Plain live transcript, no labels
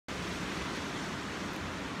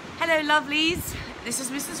Hello lovelies, this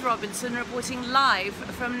is Mrs. Robinson reporting live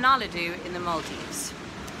from Naladhu in the Maldives.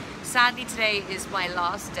 Sadly today is my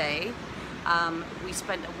last day. We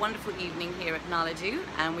spent a wonderful evening here at Naladhu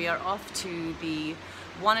and we are off to the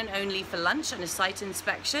one and only for lunch and a site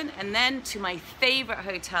inspection, and then to my favorite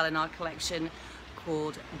hotel in our collection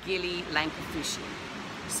called Gili Lankafushi.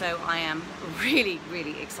 So I am really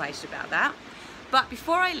excited about that. But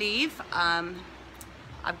before I leave,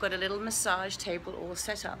 I've got a little massage table all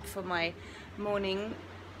set up for my morning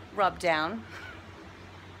rub down.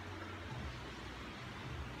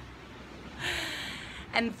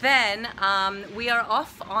 And then we are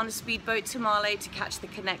off on a speedboat to Male to catch the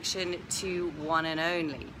connection to One and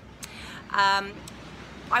Only.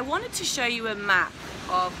 I wanted to show you a map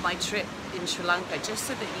of my trip in Sri Lanka just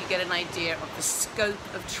so that you get an idea of the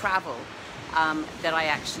scope of travel that I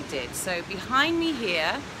actually did. So behind me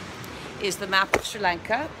here is the map of Sri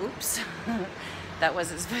Lanka. Oops, that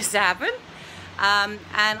wasn't supposed to happen. And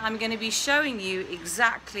I'm going to be showing you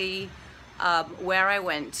exactly where I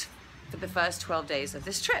went for the first 12 days of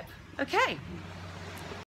this trip. Okay.